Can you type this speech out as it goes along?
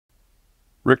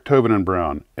Richthofen and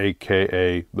Brown,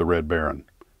 aka the Red Baron.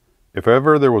 If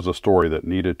ever there was a story that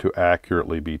needed to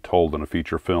accurately be told in a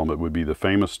feature film, it would be the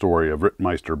famous story of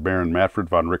Rittmeister Baron Manfred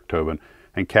von Richthofen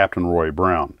and Captain Roy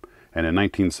Brown, and in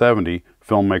 1970,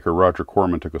 filmmaker Roger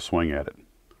Corman took a swing at it.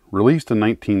 Released in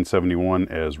 1971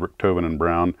 as Richthofen and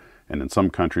Brown, and in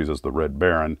some countries as the Red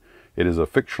Baron, it is a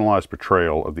fictionalized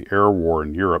portrayal of the air war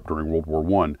in Europe during World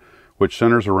War I, which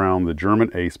centers around the German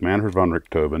ace Manfred von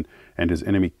Richthofen and his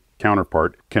enemy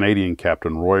counterpart, Canadian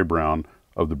Captain Roy Brown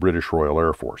of the British Royal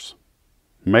Air Force.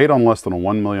 Made on less than a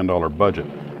 $1 million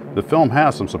budget, the film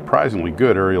has some surprisingly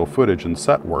good aerial footage and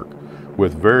set work,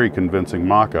 with very convincing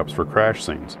mock-ups for crash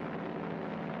scenes.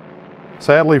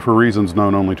 Sadly, for reasons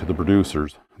known only to the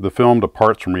producers, the film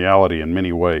departs from reality in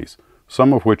many ways,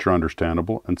 some of which are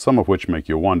understandable and some of which make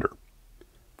you wonder.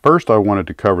 First, I wanted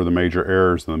to cover the major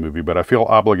errors in the movie, but I feel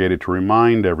obligated to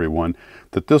remind everyone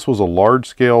that this was a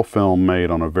large-scale film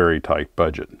made on a very tight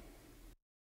budget.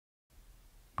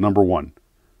 Number 1.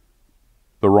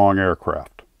 The wrong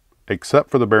aircraft. Except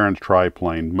for the Baron's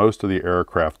triplane, most of the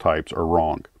aircraft types are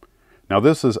wrong. Now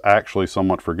this is actually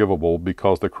somewhat forgivable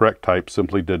because the correct type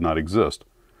simply did not exist.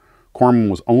 Corman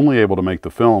was only able to make the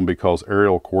film because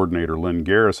aerial coordinator Lynn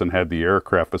Garrison had the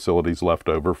aircraft facilities left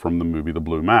over from the movie The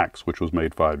Blue Max, which was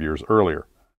made 5 years earlier.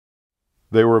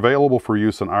 They were available for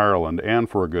use in Ireland and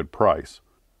for a good price.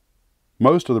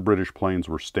 Most of the British planes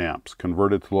were stamps,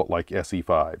 converted to look like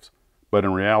SE-5s, but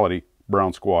in reality,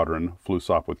 Brown Squadron flew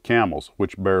Sopwith Camels,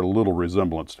 which bear little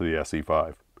resemblance to the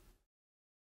SE-5.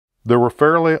 There were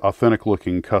fairly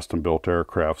authentic-looking custom-built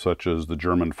aircraft such as the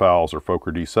German Pfalz or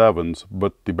Fokker D-7s,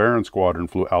 but the Baron Squadron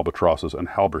flew Albatrosses and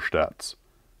Halberstadts.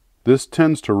 This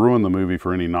tends to ruin the movie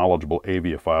for any knowledgeable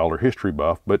aviophile or history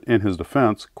buff, but in his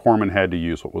defense, Corman had to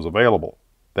use what was available.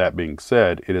 That being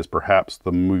said, it is perhaps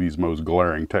the movie's most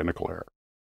glaring technical error.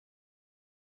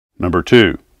 Number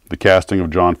 2. The casting of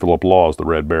John Philip Law as the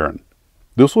Red Baron.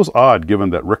 This was odd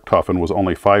given that Richthofen was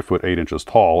only 5 foot 8 inches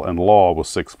tall and Law was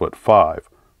 6 foot 5.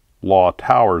 Law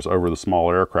towers over the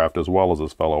small aircraft as well as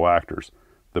his fellow actors.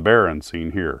 The Baron,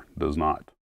 seen here, does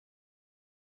not.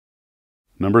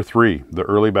 Number 3. The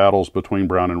early battles between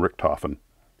Brown and Richthofen.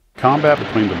 Combat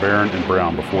between the Baron and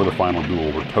Brown before the final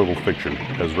duel were total fiction,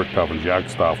 as Richthofen's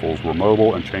Jagdstaffels were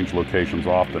mobile and changed locations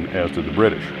often, as did the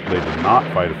British. They did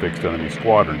not fight a fixed enemy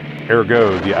squadron.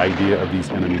 Ergo, the idea of these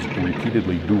enemies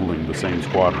repeatedly dueling the same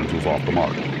squadrons was off the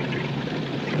mark.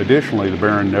 Additionally, the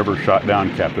Baron never shot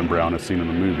down Captain Brown as seen in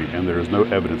the movie, and there is no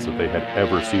evidence that they had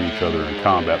ever seen each other in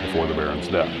combat before the Baron's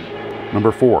death.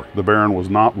 Number 4. The Baron was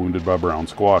not wounded by Brown's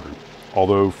squadron.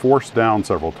 Although forced down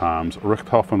several times,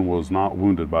 Richthofen was not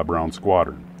wounded by Brown's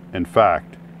squadron. In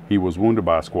fact, he was wounded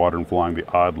by a squadron flying the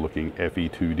odd-looking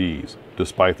FE-2Ds.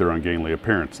 Despite their ungainly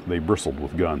appearance, they bristled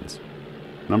with guns.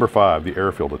 Number 5. The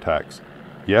airfield attacks.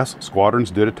 Yes, squadrons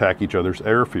did attack each other's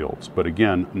airfields, but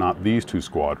again, not these two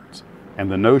squadrons. And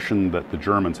the notion that the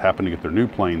Germans happened to get their new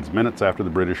planes minutes after the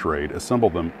British raid, assemble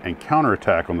them, and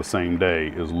counterattack on the same day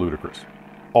is ludicrous.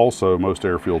 Also, most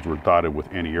airfields were dotted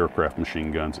with anti-aircraft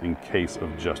machine guns in case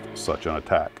of just such an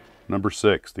attack. Number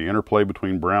 6. The interplay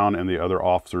between Brown and the other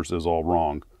officers is all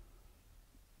wrong.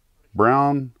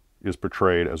 Brown is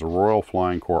portrayed as a Royal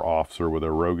Flying Corps officer with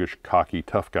a roguish, cocky,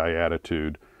 tough guy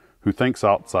attitude who thinks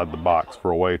outside the box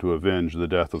for a way to avenge the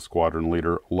death of squadron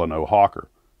leader Lano Hawker.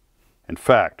 In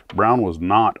fact, Brown was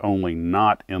not only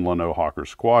not in Lano Hawker's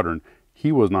squadron,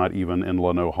 he was not even in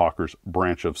Lano Hawker's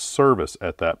branch of service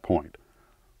at that point.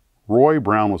 Roy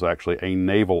Brown was actually a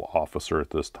naval officer at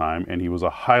this time, and he was a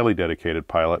highly dedicated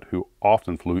pilot who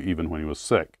often flew even when he was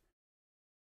sick.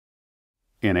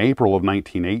 In April of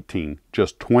 1918,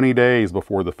 just 20 days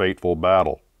before the fateful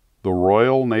battle, the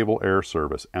Royal Naval Air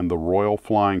Service and the Royal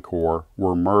Flying Corps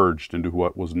were merged into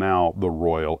what was now the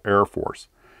Royal Air Force,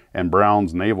 and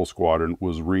Brown's naval squadron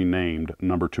was renamed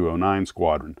Number 209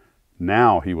 Squadron.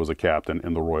 Now he was a captain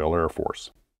in the Royal Air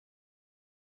Force.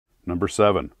 Number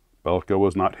 7. Belka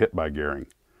was not hit by Goering.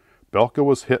 Belka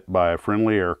was hit by a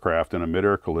friendly aircraft in a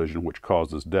mid-air collision which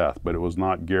caused his death, but it was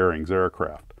not Goering's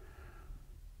aircraft.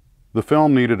 The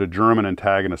film needed a German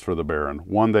antagonist for the Baron,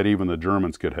 one that even the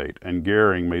Germans could hate, and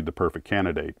Goering made the perfect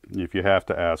candidate. If you have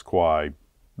to ask why,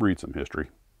 read some history.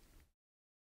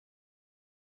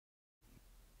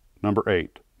 Number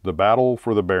 8. The battle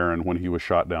for the Baron when he was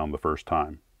shot down the first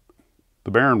time.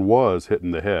 The Baron was hit in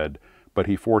the head, but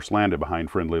he force-landed behind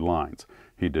friendly lines.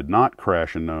 He did not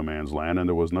crash in no man's land, and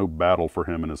there was no battle for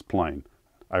him and his plane.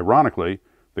 Ironically,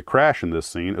 the crash in this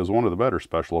scene is one of the better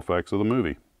special effects of the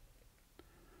movie.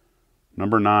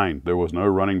 Number 9. There was no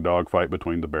running dogfight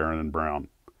between the Baron and Brown.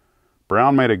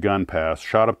 Brown made a gun pass,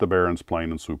 shot up the Baron's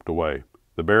plane, and swooped away.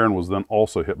 The Baron was then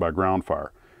also hit by ground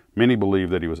fire. Many believe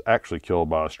that he was actually killed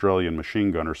by Australian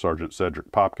machine gunner Sergeant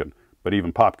Cedric Popkin, but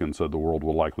even Popkin said the world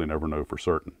will likely never know for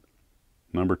certain.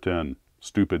 Number 10.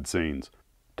 Stupid scenes.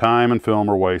 Time and film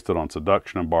are wasted on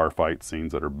seduction and bar fight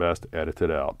scenes that are best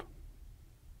edited out.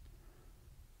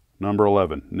 Number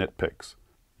 11. Nitpicks.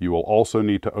 You will also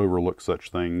need to overlook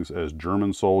such things as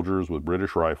German soldiers with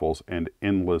British rifles and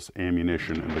endless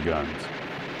ammunition in the guns,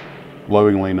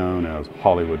 glowingly known as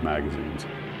Hollywood magazines.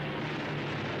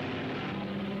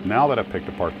 Now that I've picked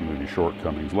apart the movie's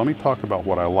shortcomings, let me talk about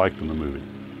what I liked in the movie.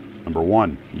 Number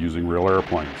 1. Using real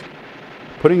airplanes.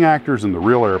 Putting actors in the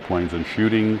real airplanes and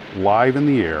shooting live in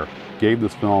the air gave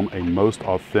this film a most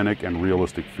authentic and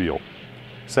realistic feel.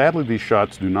 Sadly, these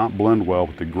shots do not blend well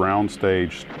with the ground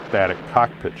stage static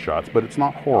cockpit shots, but it's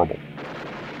not horrible.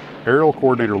 Aerial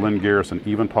coordinator Lynn Garrison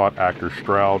even taught actors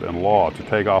Stroud and Law to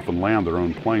take off and land their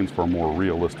own planes for a more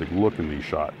realistic look in these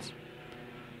shots.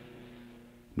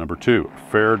 Number 2,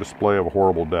 fair display of a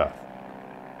horrible death.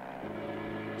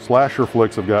 Slasher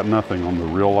flicks have got nothing on the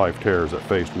real-life terrors that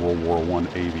faced World War I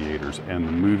aviators, and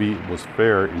the movie was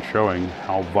fair in showing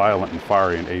how violent and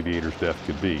fiery an aviator's death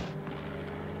could be.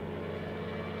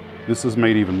 This is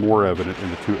made even more evident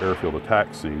in the 2 airfield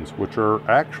attack scenes, which are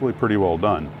actually pretty well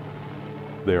done.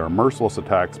 They are merciless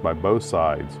attacks by both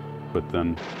sides, but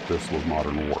then this was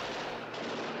modern war.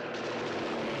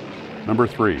 Number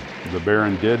 3, the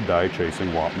Baron did die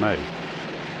chasing Wap May.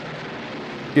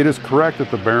 It is correct that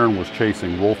the Baron was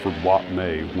chasing Wilfred Wap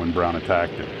May when Brown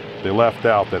attacked him. They left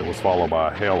out that it was followed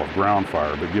by a hail of ground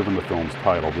fire, but given the film's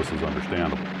title, this is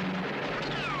understandable.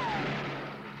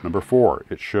 Number 4,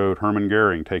 it showed Hermann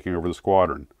Goering taking over the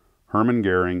squadron. Hermann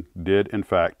Goering did in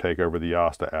fact take over the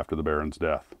Jasta after the Baron's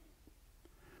death.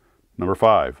 Number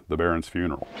 5, the Baron's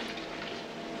funeral.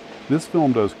 This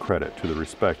film does credit to the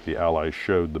respect the Allies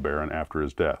showed the Baron after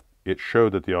his death. It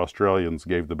showed that the Australians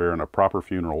gave the Baron a proper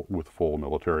funeral with full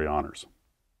military honors.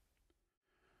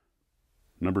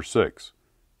 Number 6.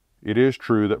 It is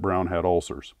true that Brown had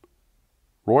ulcers.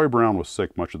 Roy Brown was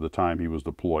sick much of the time he was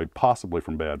deployed, possibly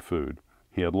from bad food.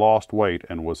 He had lost weight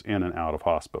and was in and out of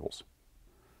hospitals.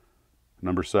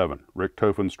 Number 7.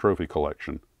 Richthofen's trophy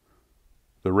collection.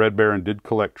 The Red Baron did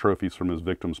collect trophies from his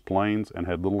victims' planes and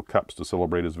had little cups to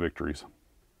celebrate his victories.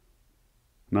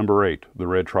 Number 8. The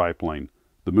Red Triplane.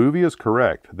 The movie is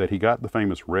correct that he got the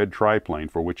famous Red Triplane,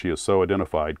 for which he is so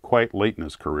identified, quite late in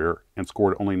his career and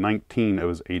scored only 19 of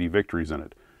his 80 victories in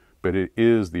it, but it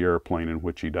is the airplane in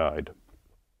which he died.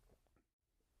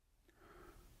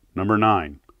 Number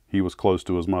 9. He was close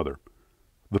to his mother.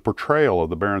 The portrayal of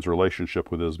the Baron's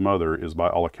relationship with his mother is by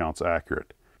all accounts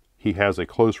accurate. He has a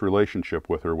close relationship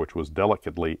with her, which was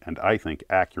delicately and I think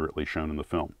accurately shown in the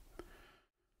film.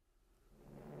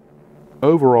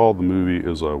 Overall, the movie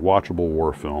is a watchable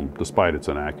war film, despite its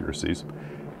inaccuracies.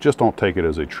 Just don't take it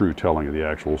as a true telling of the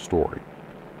actual story.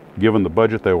 Given the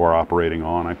budget they were operating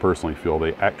on, I personally feel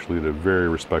they actually did a very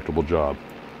respectable job,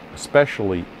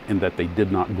 especially in that they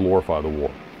did not glorify the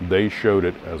war. They showed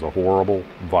it as a horrible,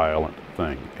 violent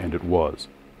thing, and it was.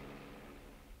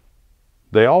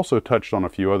 They also touched on a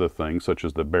few other things, such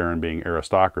as the Baron being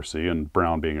aristocracy and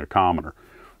Brown being a commoner.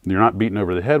 You're not beaten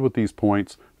over the head with these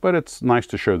points, but it's nice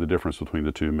to show the difference between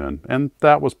the two men, and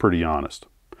that was pretty honest.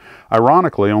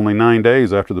 Ironically, only 9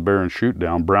 days after the Baron's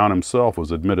shootdown, Brown himself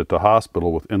was admitted to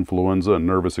hospital with influenza and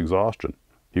nervous exhaustion.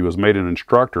 He was made an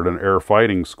instructor at an air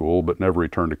fighting school, but never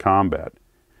returned to combat.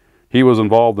 He was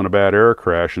involved in a bad air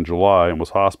crash in July and was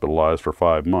hospitalized for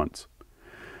 5 months.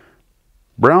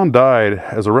 Brown died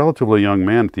as a relatively young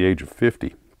man at the age of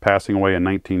 50, passing away in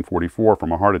 1944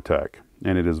 from a heart attack,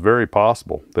 and it is very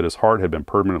possible that his heart had been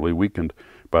permanently weakened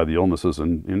by the illnesses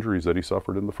and injuries that he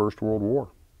suffered in the First World War.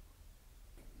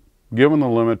 Given the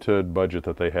limited budget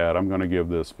that they had, I'm going to give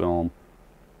this film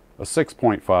a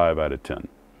 6.5 out of 10.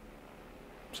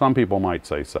 Some people might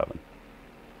say 7.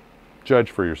 Judge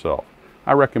for yourself.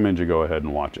 I recommend you go ahead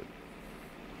and watch it.